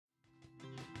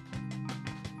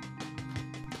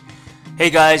Hey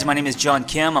guys, my name is John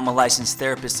Kim. I'm a licensed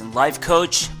therapist and life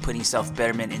coach, putting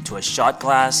self-betterment into a shot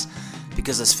glass.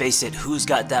 Because let's face it, who's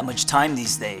got that much time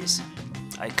these days?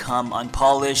 I come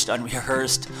unpolished,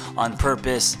 unrehearsed, on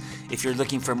purpose. If you're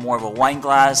looking for more of a wine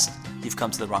glass, you've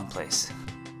come to the wrong place.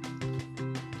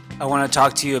 I want to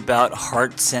talk to you about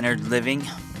heart-centered living.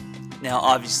 Now,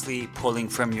 obviously, pulling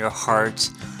from your heart,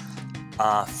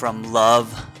 from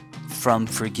love, from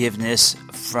forgiveness,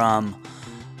 from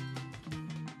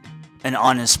an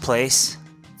honest place,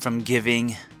 from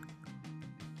giving,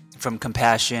 from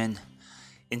compassion,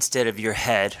 instead of your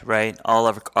head, right? All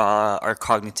of our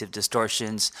cognitive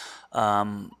distortions.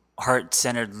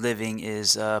 Heart-centered living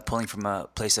is pulling from a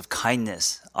place of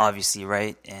kindness, obviously,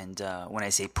 right? And when I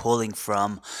say pulling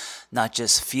from, not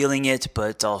just feeling it,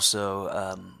 but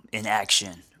also in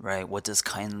action, right? What does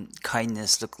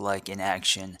kindness look like in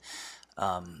action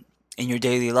in your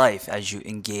daily life as you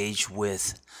engage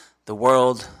with the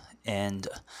world, and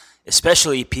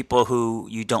especially people who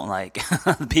you don't like,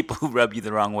 people who rub you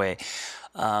the wrong way.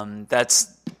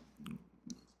 That's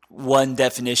one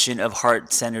definition of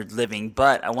heart-centered living.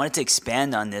 But I wanted to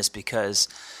expand on this because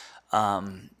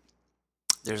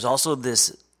there's also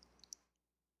this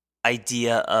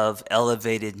idea of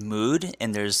elevated mood,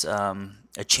 and there's a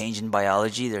change in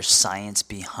biology. There's science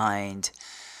behind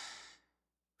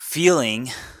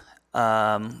feeling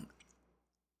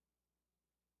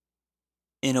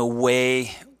in a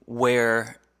way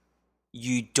where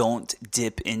you don't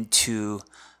dip into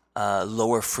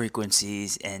lower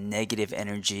frequencies and negative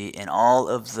energy and all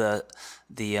of the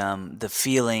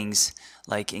feelings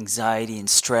like anxiety and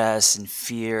stress and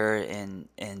fear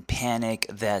and panic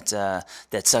that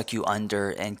suck you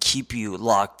under and keep you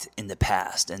locked in the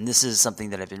past. And this is something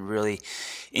that I've been really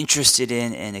interested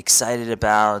in and excited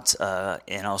about,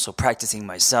 and also practicing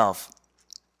myself.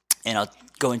 And I'll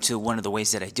go into one of the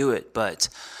ways that I do it. But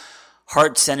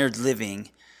heart-centered living,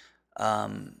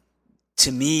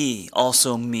 to me,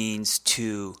 also means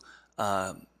to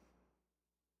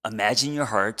imagine your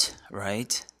heart,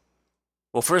 right?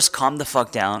 Well, first, calm the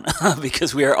fuck down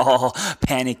because we are all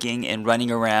panicking and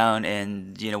running around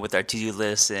and, with our to-do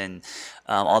lists and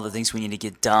all the things we need to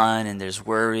get done, and there's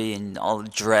worry and all the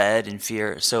dread and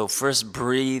fear. So first,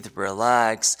 breathe,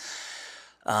 relax.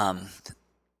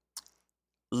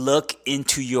 Look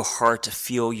into your heart, to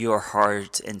feel your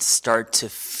heart, and start to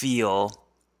feel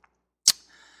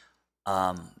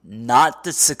not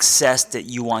the success that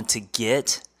you want to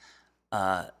get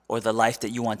or the life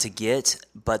that you want to get,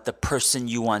 but the person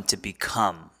you want to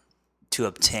become to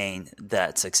obtain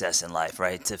that success in life,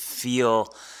 right? To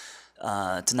feel,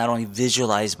 to not only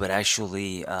visualize, but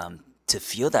actually to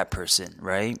feel that person,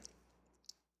 right?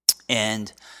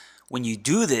 And when you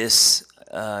do this,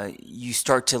 you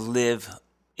start to live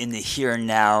in the here and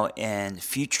now and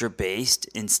future-based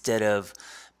instead of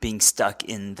being stuck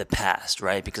in the past,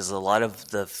 right? Because a lot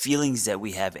of the feelings that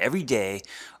we have every day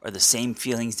are the same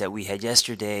feelings that we had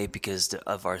yesterday because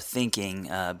of our thinking,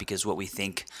 because what we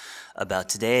think about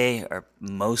today are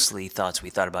mostly thoughts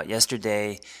we thought about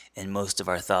yesterday, and most of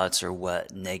our thoughts are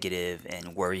negative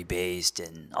and worry-based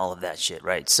and all of that shit,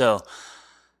 right? So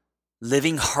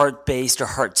living heart-based or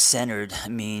heart-centered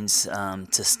means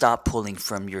to stop pulling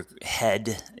from your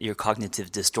head, your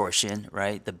cognitive distortion,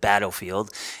 right, the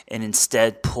battlefield, and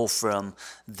instead pull from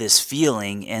this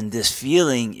feeling. And this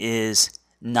feeling is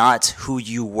not who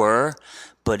you were,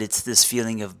 but it's this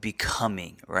feeling of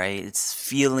becoming, right? It's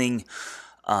feeling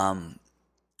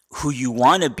who you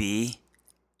want to be,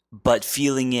 but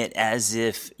feeling it as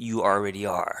if you already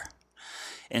are.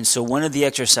 And so one of the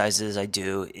exercises I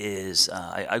do is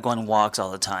I go on walks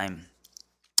all the time,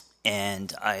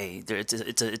 and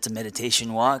it's a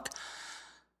meditation walk.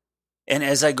 And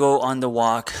as I go on the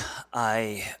walk,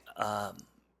 I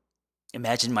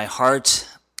imagine my heart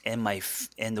and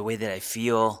the way that I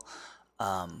feel,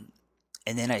 and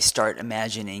then I start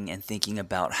imagining and thinking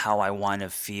about how I want to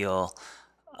feel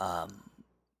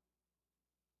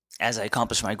as I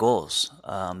accomplish my goals,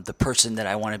 the person that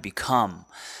I want to become.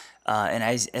 And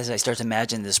as I start to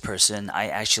imagine this person, I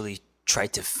actually try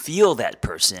to feel that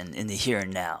person in the here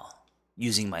and now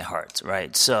using my heart,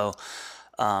 right? So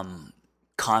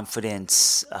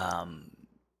confidence,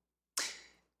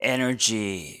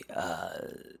 energy.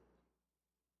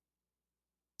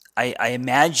 I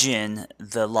imagine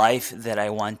the life that I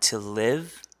want to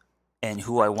live and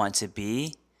who I want to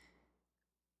be,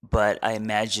 but I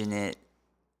imagine it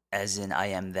as in I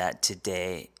am that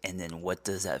today, and then what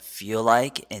does that feel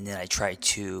like? And then I try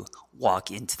to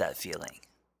walk into that feeling.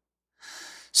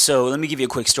 So let me give you a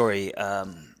quick story.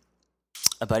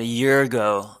 About a year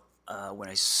ago, when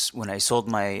I sold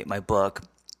my book,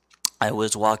 I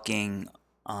was walking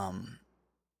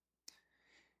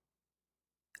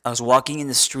I was walking in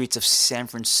the streets of San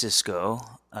Francisco.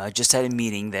 Just had a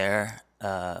meeting there.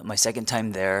 My second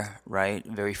time there, right?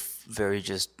 Very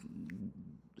just,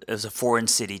 it was a foreign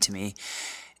city to me.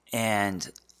 And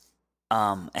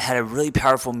I had a really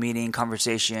powerful meeting,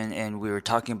 conversation, and we were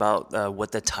talking about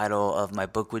what the title of my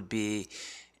book would be.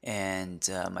 And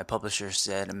my publisher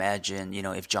said, imagine,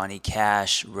 if Johnny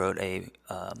Cash wrote a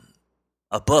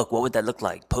book, what would that look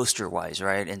like poster wise,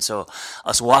 right? And so I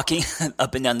was walking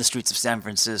up and down the streets of San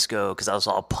Francisco because I was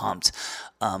all pumped,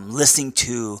 listening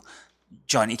to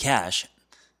Johnny Cash.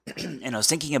 And I was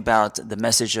thinking about the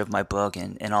message of my book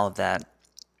and all of that.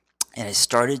 And I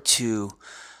started to,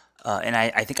 and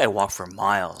I think I walked for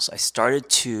miles. I started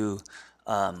to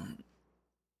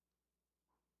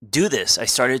do this. I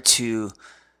started to,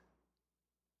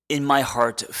 in my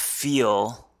heart,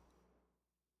 feel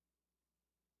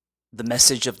the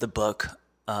message of the book,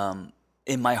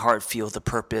 in my heart feel the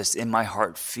purpose, in my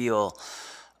heart feel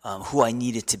who I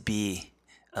needed to be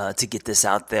to get this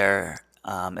out there,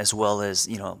 as well as,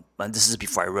 this is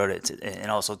before I wrote it, and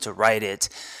also to write it.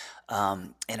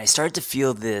 And I started to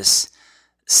feel this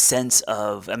sense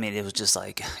of, it was just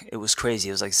like, it was crazy.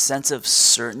 It was like a sense of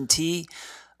certainty.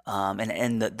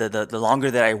 And the longer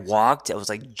that I walked, I was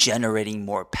like generating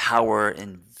more power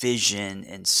and vision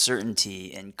and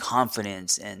certainty and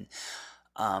confidence. And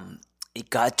it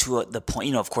got to the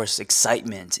point, of course,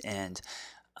 excitement. And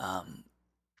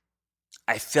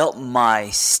I felt my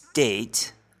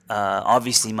state.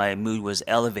 Obviously, my mood was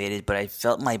elevated, but I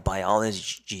felt my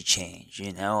biology change.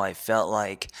 I felt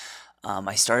like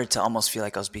I started to almost feel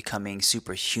like I was becoming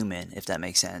superhuman, if that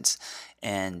makes sense.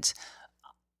 And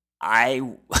I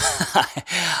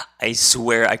I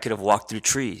swear I could have walked through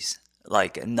trees.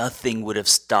 Like nothing would have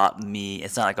stopped me.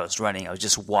 It's not like I was running. I was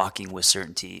just walking with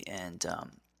certainty and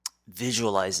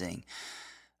visualizing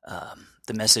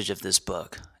the message of this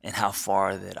book and how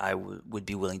far that I would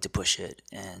be willing to push it.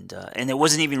 And it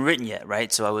wasn't even written yet,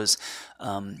 right? So I was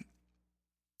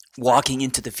walking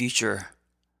into the future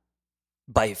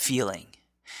by feeling.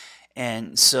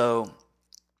 And so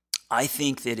I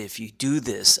think that if you do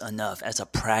this enough as a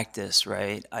practice,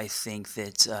 right, I think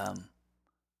that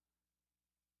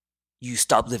you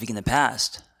stop living in the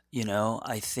past.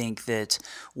 I think that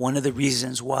one of the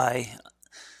reasons why,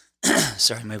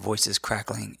 sorry, my voice is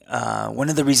crackling. One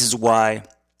of the reasons why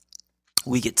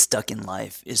we get stuck in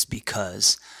life is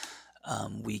because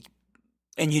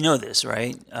and you know this,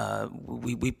 right?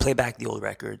 We play back the old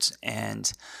records, and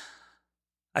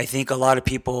I think a lot of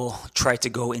people try to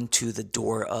go into the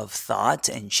door of thought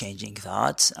and changing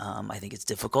thoughts. I think it's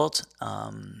difficult.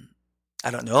 I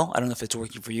don't know. I don't know if it's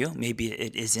working for you. Maybe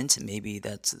it isn't. Maybe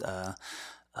that's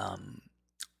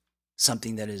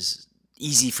something that is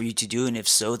easy for you to do. And if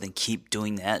so, then keep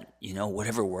doing that,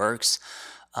 whatever works.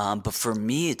 But for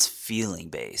me, it's feeling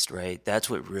based, right? That's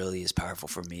what really is powerful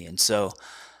for me. And so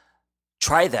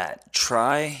try that.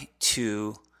 Try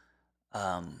to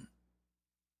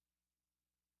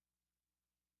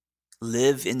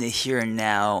live in the here and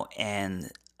now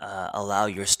and allow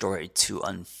your story to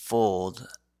unfold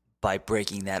by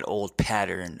breaking that old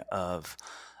pattern of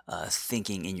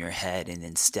thinking in your head and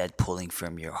instead pulling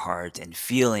from your heart and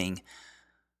feeling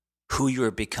who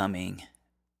you're becoming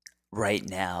right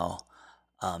now,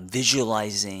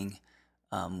 visualizing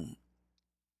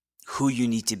who you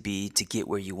need to be to get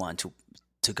where you want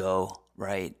to go,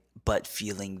 right? But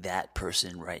feeling that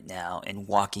person right now and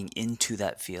walking into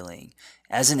that feeling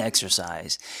as an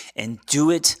exercise, and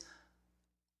do it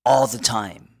all the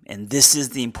time. And this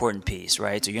is the important piece,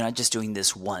 right? So you're not just doing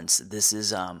this once. This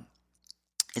is,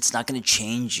 it's not going to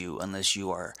change you unless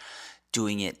you are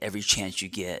doing it every chance you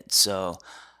get. So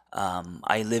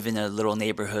I live in a little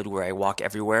neighborhood where I walk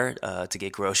everywhere to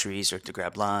get groceries or to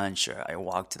grab lunch, or I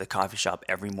walk to the coffee shop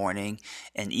every morning.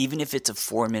 And even if it's a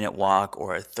 4-minute walk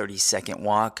or a 30-second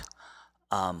walk,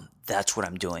 that's what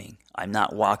I'm doing. I'm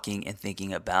not walking and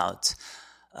thinking about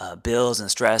bills and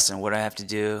stress and what I have to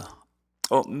do.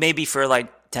 Oh, maybe for like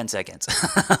 10 seconds.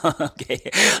 Okay.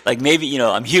 Like maybe,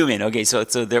 I'm human. Okay. So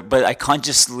there, but I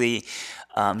consciously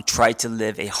try to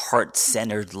live a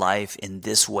heart-centered life in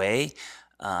this way.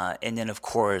 And then, of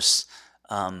course,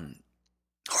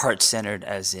 heart-centered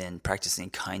as in practicing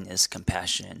kindness,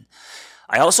 compassion.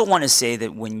 I also want to say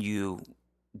that when you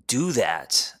do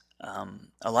that,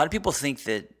 a lot of people think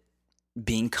that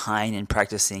being kind and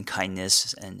practicing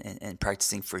kindness and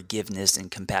practicing forgiveness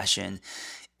and compassion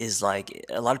is like,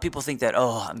 a lot of people think that,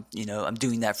 I'm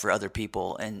doing that for other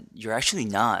people, and you're actually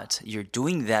not. You're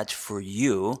doing that for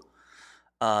you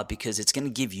because it's going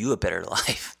to give you a better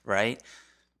life, right?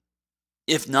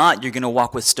 If not, you're going to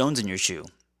walk with stones in your shoe.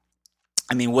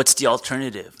 What's the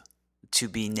alternative? to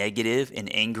be negative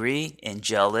and angry and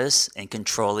jealous and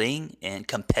controlling and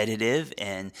competitive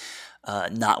and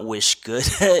not wish good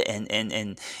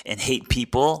and hate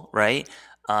people, right?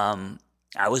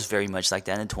 I was very much like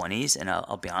that in the 20s, and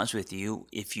I'll be honest with you,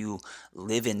 if you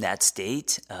live in that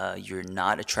state, you're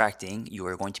not attracting, you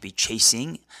are going to be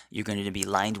chasing, you're going to be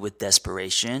lined with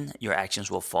desperation, your actions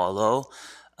will follow,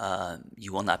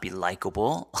 you will not be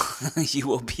likable, you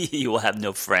will have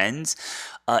no friends,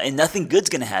 and nothing good's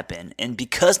going to happen. And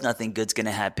because nothing good's going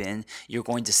to happen, you're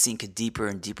going to sink deeper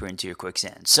and deeper into your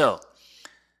quicksand. So,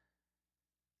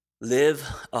 live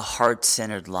a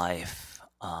heart-centered life,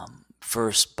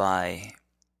 first by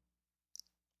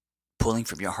pulling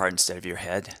from your heart instead of your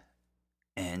head,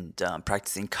 and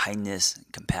practicing kindness and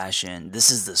compassion. This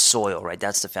is the soil, right?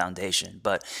 That's the foundation.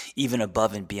 But even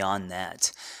above and beyond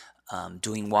that,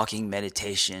 doing walking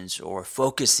meditations or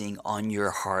focusing on your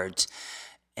heart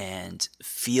and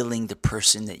feeling the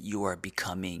person that you are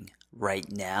becoming right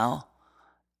now,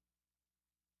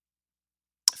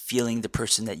 feeling the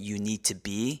person that you need to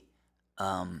be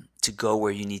to go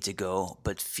where you need to go,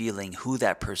 but feeling who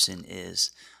that person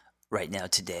is right now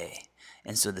today.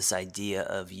 And so this idea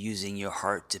of using your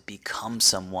heart to become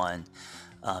someone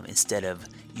instead of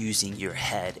using your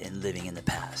head and living in the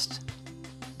past.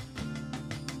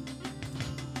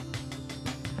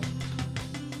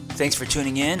 Thanks for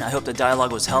tuning in. I hope the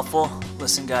dialogue was helpful.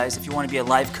 Listen, guys, if you want to be a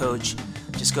life coach,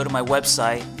 just go to my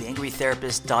website,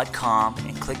 theangrytherapist.com,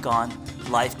 and click on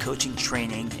Life Coaching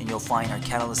Training, and you'll find our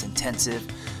Catalyst Intensive.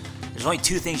 There's only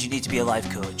two things you need to be a life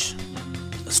coach: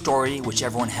 a story, which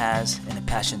everyone has, and a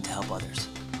passion to help others.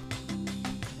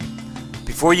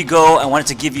 Before you go, I wanted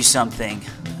to give you something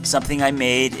I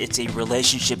made. It's a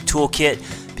relationship toolkit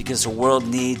because the world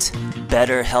needs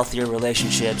better, healthier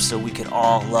relationships so we can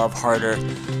all love harder.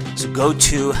 So go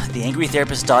to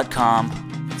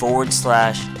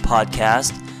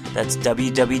theangrytherapist.com/podcast. That's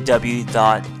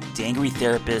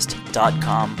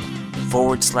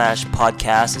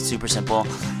www.theangrytherapist.com/podcast. It's super simple.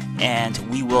 And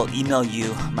we will email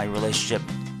you my relationship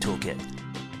toolkit.